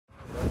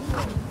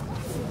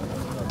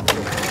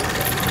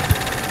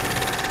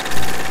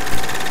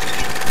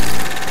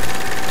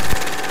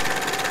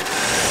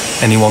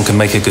anyone can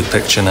make a good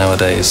picture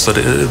nowadays. So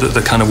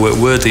the kind of work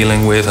we're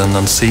dealing with and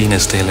Unseen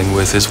is dealing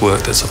with is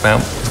work that's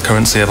about the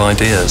currency of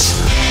ideas.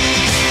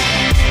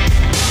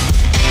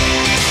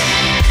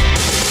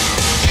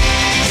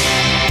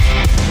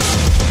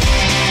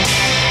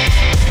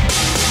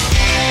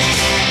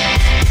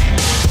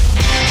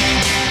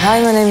 Hi,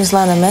 my name is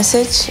Lana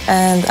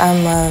and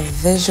I'm a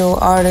visual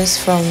artist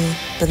from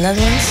the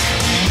Netherlands.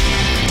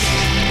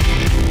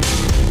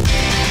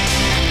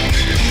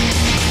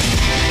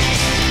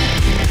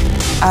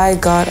 I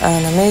got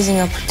an amazing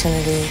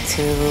opportunity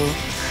to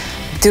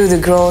do the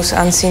Grolsch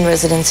Unseen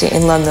Residency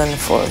in London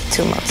for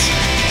 2 months.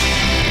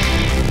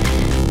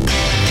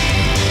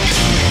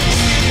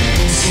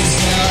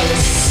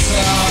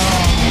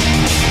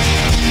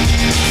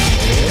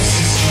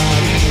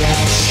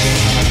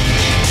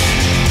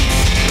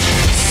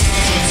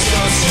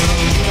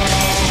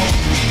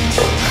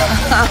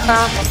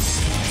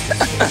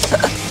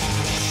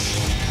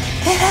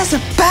 It has a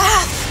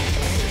bath!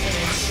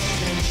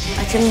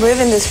 I can live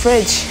in this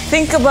fridge.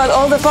 Think about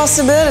all the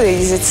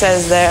possibilities, it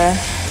says there.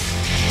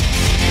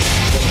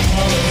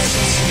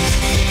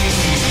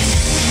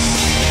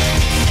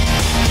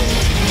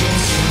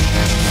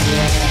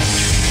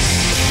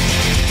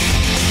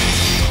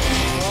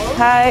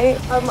 Hi.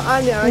 I'm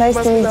Anya. Nice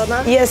to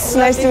meet you. Yes,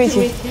 nice to meet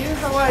you.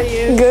 How are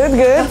you? Good,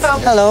 good.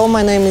 Hello,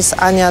 my name is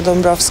Anya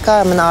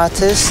Dąbrowska. I'm an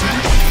artist.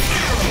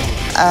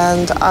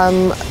 And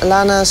I'm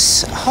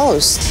Lana's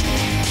host.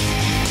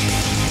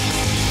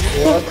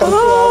 Welcome to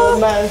our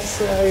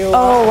man's.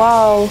 Oh,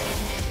 wow.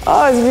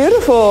 Oh, it's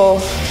beautiful.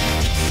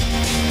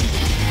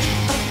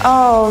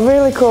 Oh,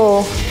 really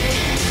cool.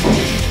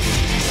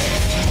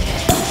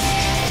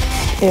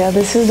 Yeah,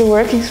 this is the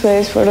working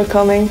space for the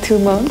coming 2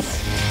 months.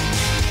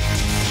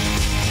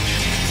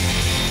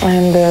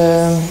 And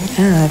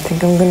yeah, I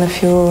think I'm gonna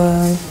feel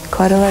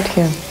quite alright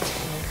here.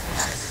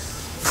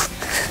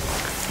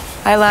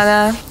 Hi,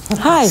 Lana.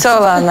 Hi.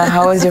 So, Lana,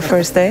 how was your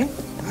first day?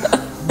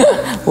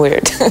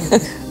 Weird.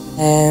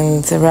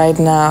 And right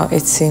now,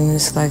 it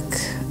seems like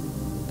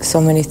so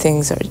many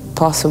things are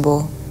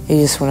possible. You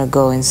just want to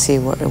go and see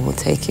where it will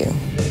take you.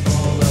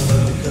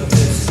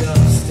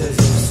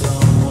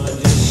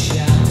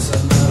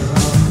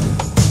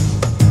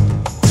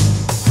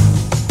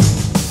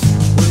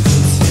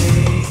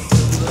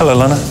 Hello,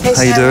 Lana. Hey,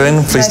 how you Simon.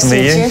 doing? Pleased to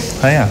meet you.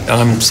 Hiya.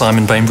 I'm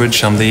Simon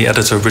Bainbridge. I'm the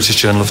editor of British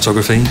Journal of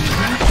Photography.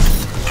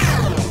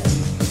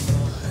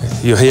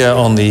 You're here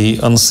on the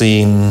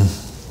Unseen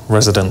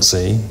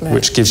Residency, right,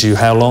 which gives you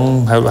how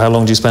long? How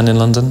long do you spend in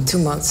London? 2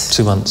 months.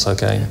 2 months,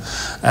 okay.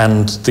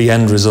 And the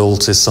end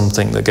result is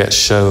something that gets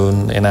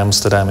shown in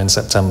Amsterdam in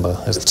September.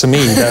 To me,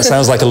 that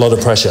sounds like a lot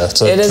of pressure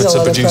to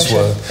produce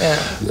work.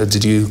 Yeah.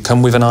 Did you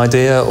come with an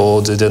idea,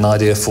 or did an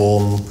idea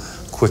form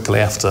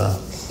quickly after?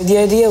 The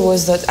idea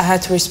was that I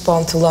had to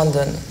respond to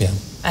London. Yeah.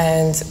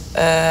 And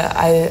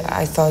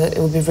I thought it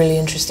would be really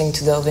interesting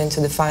to delve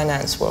into the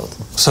finance world.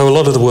 So a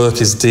lot of the work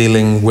is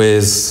dealing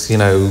with, you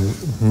know,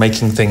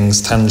 making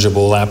things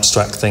tangible,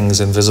 abstract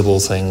things, invisible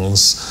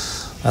things,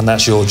 and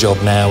that's your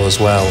job now as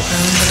well. I'm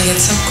gonna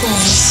get some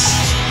coins.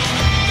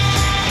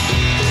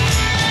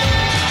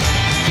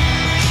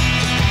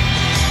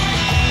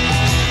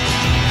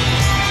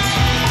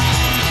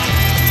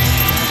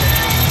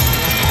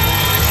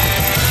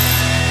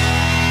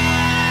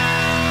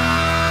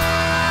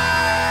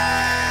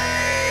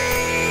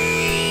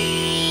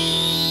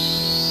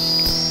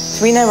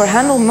 We never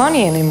handle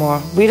money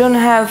anymore. We don't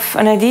have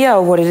an idea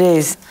of what it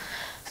is.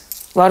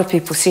 A lot of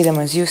people see them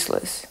as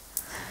useless.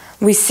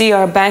 We see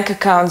our bank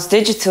accounts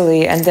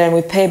digitally and then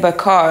we pay by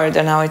card,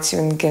 and now it's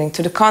even getting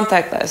to the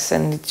contactless,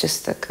 and it's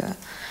just like a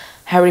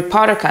Harry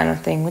Potter kind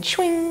of thing with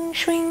swing,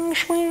 swing,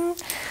 swing.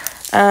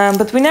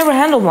 But we never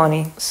handle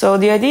money. So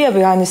the idea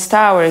behind this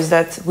tower is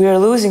that we are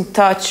losing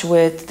touch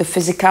with the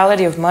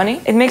physicality of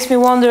money. It makes me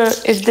wonder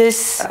if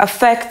this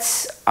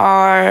affects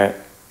our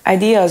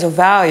ideas of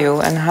value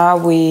and how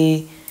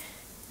we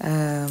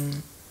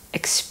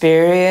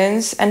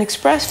experience and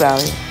express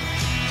value.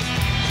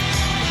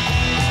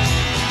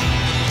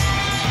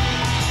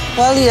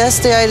 Well, yes,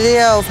 the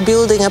idea of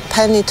building a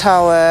penny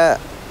tower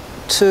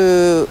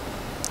to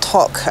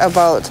talk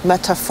about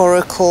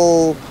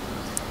metaphorical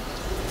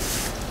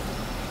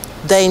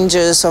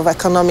dangers of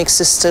economic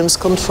systems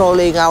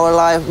controlling our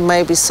life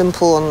may be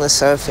simple on the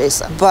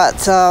surface,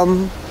 but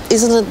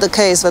isn't it the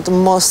case that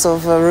most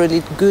of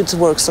really good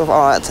works of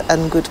art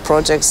and good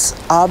projects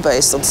are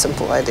based on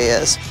simple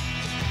ideas?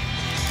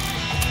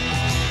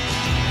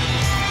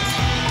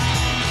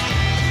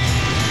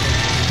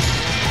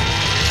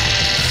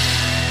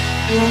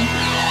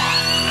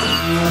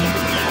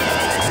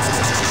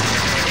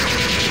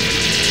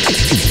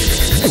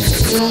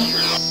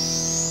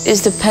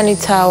 Is the penny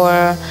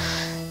tower,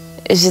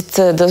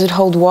 does it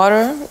hold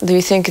water? Do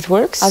you think it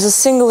works? As a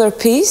singular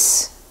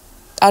piece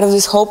out of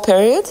this whole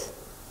period?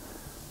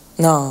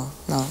 No,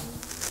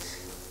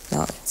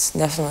 it's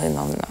definitely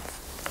not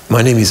enough.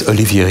 My name is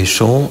Olivier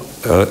Richon.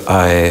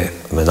 I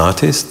am an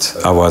artist.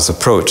 I was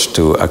approached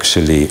to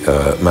actually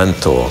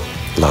mentor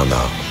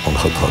Lana on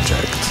her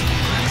project.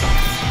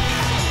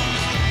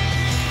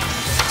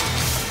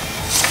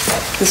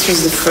 This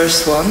was the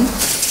first one.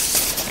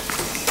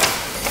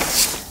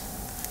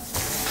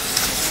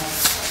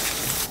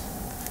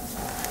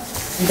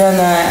 Then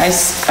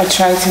I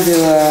tried to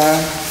do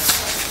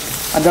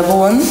a double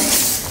one.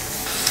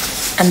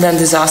 And then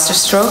disaster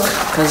stroke,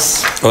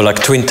 because... Oh,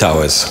 like Twin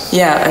Towers.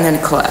 Yeah, and then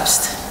it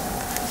collapsed.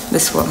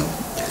 This one.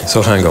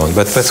 So hang on,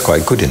 but that's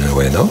quite good in a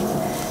way, no?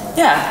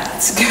 Yeah,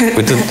 it's good.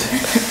 We didn't...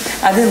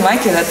 I didn't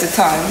like it at the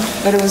time,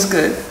 but it was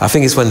good. I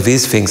think it's when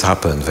these things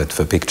happen that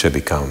the picture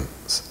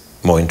becomes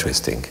more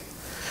interesting.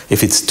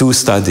 If it's too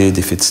studied,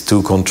 if it's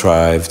too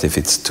contrived, if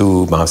it's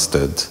too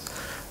mastered,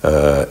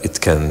 it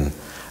can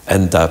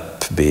end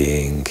up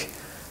being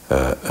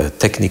a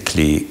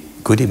technically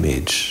good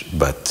image,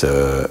 but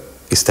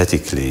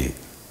aesthetically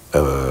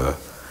a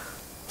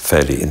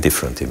fairly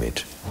indifferent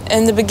image.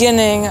 In the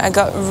beginning, I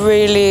got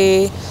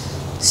really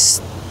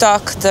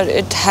stuck that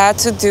it had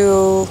to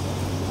do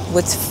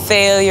with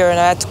failure, and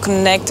I had to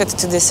connect it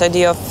to this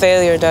idea of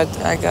failure that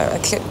I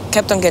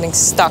kept on getting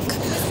stuck.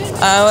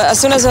 As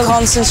soon as I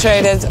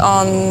concentrated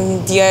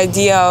on the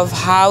idea of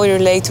how we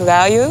relate to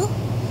value,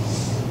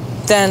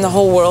 then the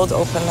whole world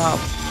opened up.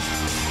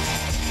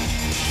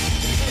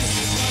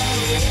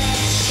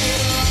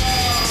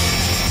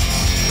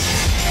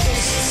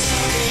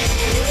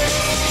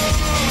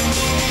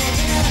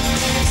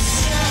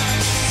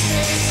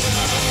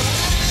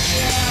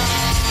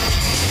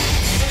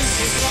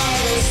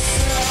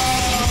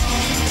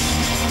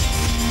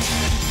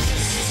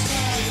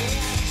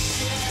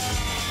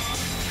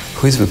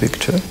 Who is the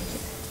picture?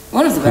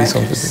 One of the bankers. Who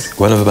is on the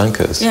picture? One of the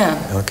bankers?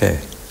 Yeah. Okay.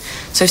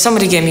 So if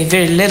somebody gave me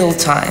very little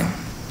time,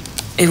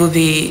 it would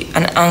be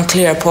an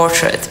unclear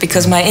portrait,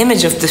 because my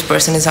image of this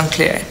person is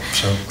unclear.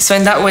 Sure. So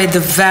in that way, the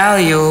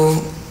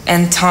value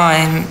and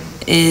time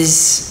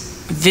is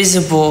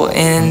visible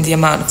in the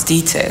amount of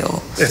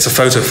detail. It's a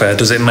photo fair.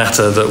 Does it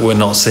matter that we're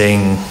not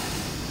seeing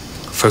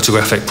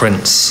photographic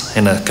prints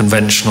in a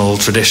conventional,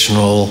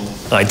 traditional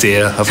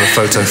idea of a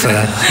photo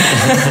fair?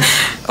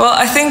 Well,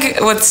 I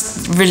think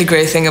what's really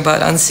great thing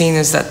about Unseen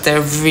is that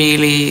they're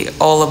really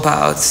all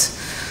about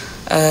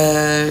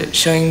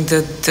showing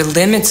the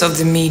limits of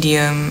the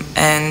medium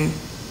and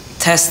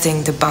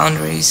testing the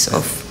boundaries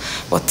of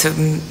what the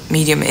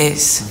medium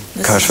is.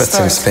 Gosh, that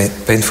seems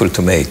painful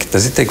to make.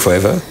 Does it take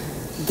forever?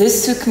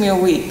 This took me a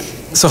week.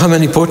 So how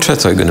many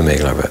portraits are you going to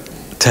make like that?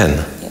 10?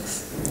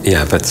 Yes.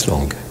 Yeah, that's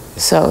long.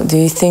 So, do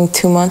you think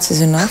 2 months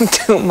is enough?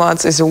 2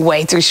 months is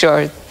way too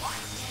short.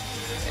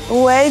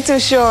 Way too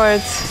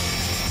short.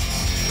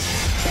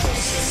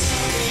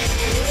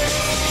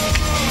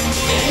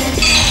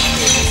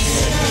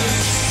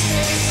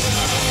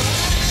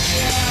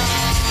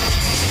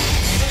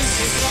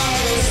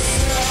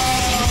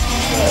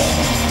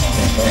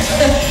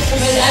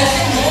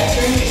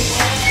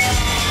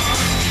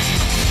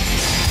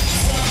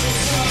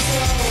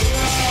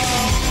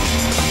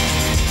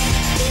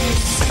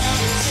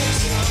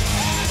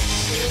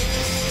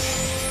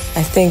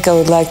 I think I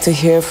would like to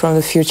hear from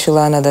the future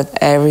Lana that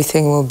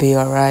everything will be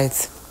all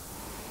right.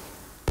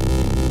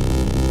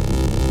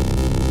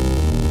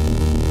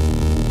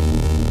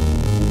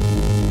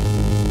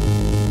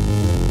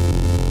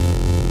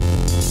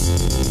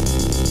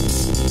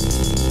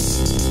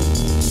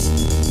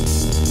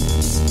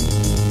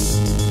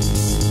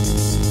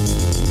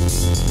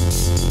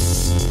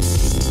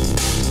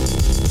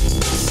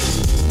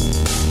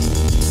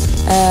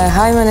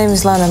 Hi, my name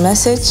is Lana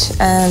Message,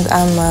 and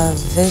I'm a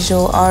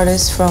visual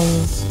artist from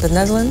the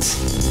Netherlands.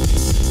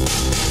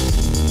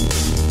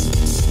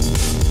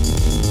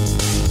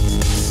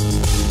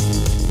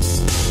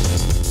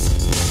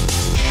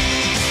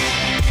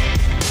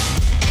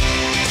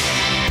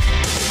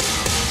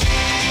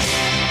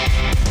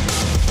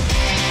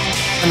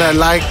 And I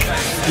like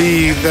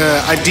the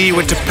idea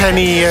with the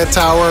penny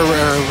tower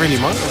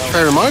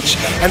very much.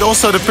 And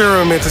also the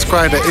pyramid is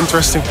quite an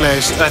interesting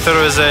place. I thought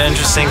it was an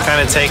interesting kind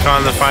of take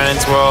on the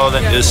finance world.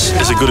 This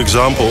is a good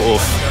example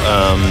of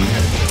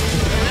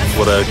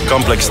what a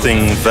complex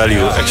thing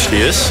value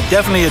actually is.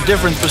 Definitely a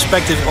different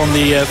perspective on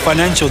the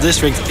financial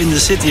district in the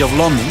city of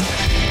London.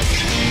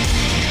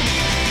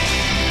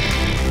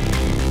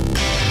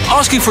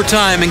 Asking for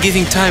time and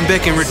giving time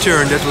back in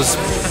return, that was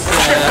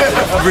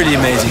really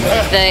amazing.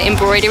 The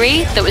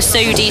embroidery that was so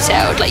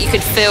detailed, like you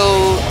could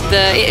feel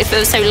it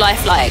was so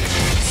lifelike.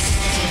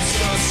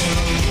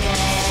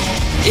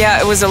 Yeah,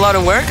 it was a lot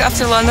of work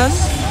after London.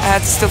 I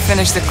had to still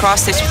finish the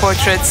cross-stitch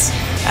portraits.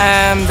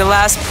 The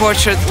last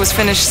portrait was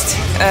finished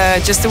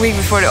just a week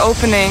before the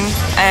opening,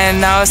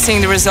 and now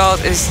seeing the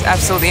result is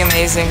absolutely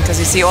amazing because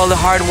you see all the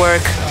hard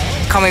work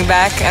coming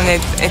back, and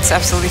it's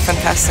absolutely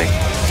fantastic.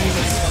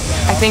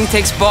 I think it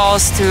takes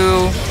balls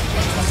to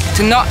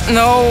not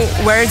know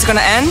where it's going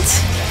to end,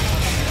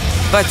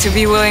 but to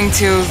be willing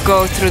to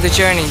go through the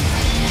journey.